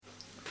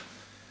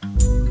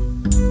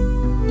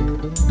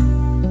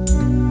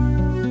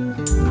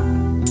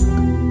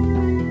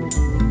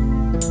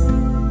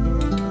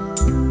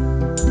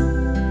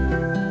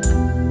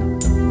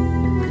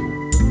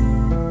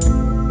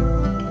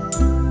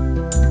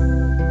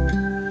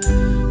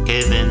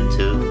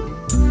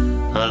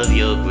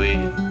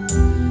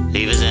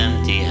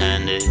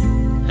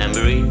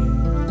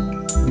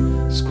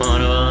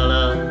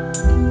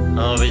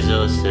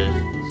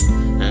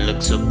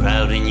so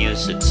proud when you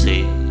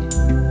succeed.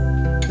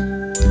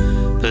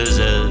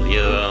 Preserve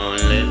your own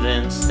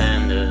living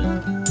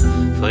standard,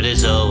 for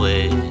there's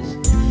always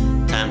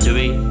time to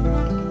read.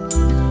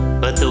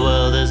 But the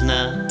world does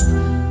not,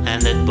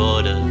 and that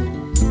borders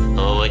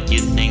or what you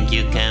think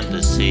you can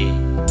perceive.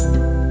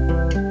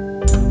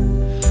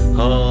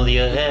 Hold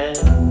your head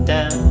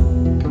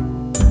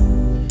down,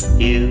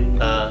 you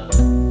are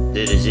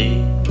the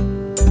disease.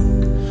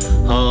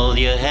 Hold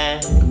your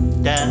head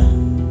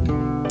down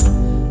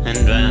and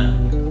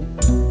drown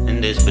in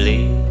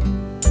disbelief.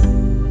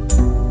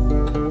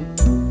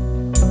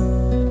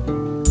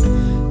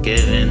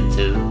 Give in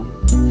to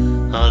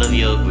all of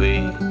your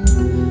greed.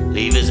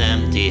 Leave us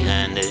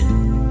empty-handed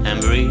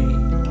and breathe.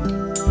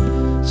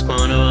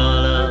 Squander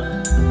all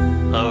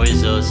of our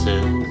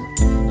resources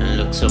and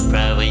look so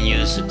proud when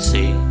you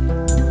succeed.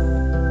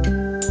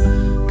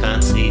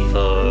 Can't see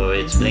for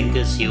its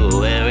blinkers you were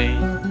wearing.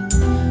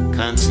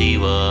 Can't see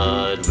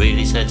what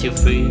really set you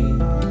free.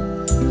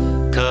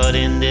 Caught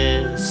in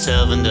this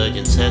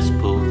self-indulgent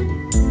cesspool,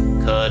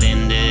 caught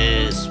in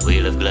this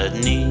wheel of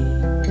gluttony.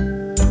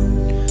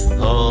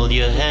 Hold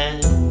your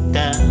head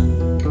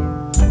down,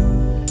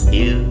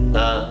 you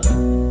are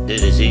the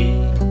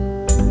disease.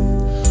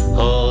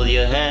 Hold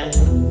your head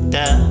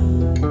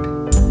down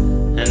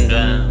and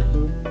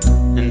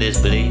drown in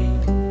disbelief.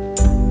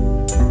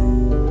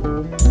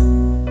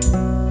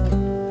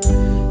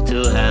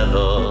 To have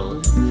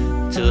all,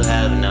 to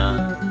have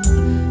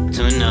none,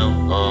 to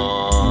know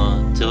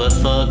all, to have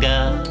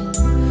forgot,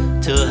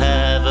 to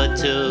have or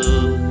to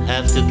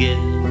have to give,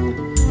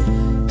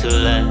 to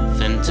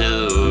laugh and to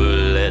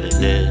let it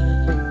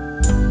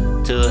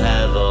live. To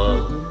have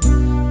all,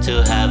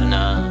 to have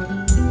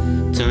none,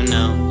 to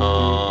know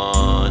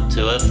all,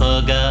 to have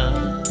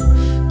forgot,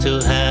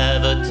 to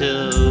have or to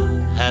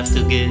have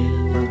to give,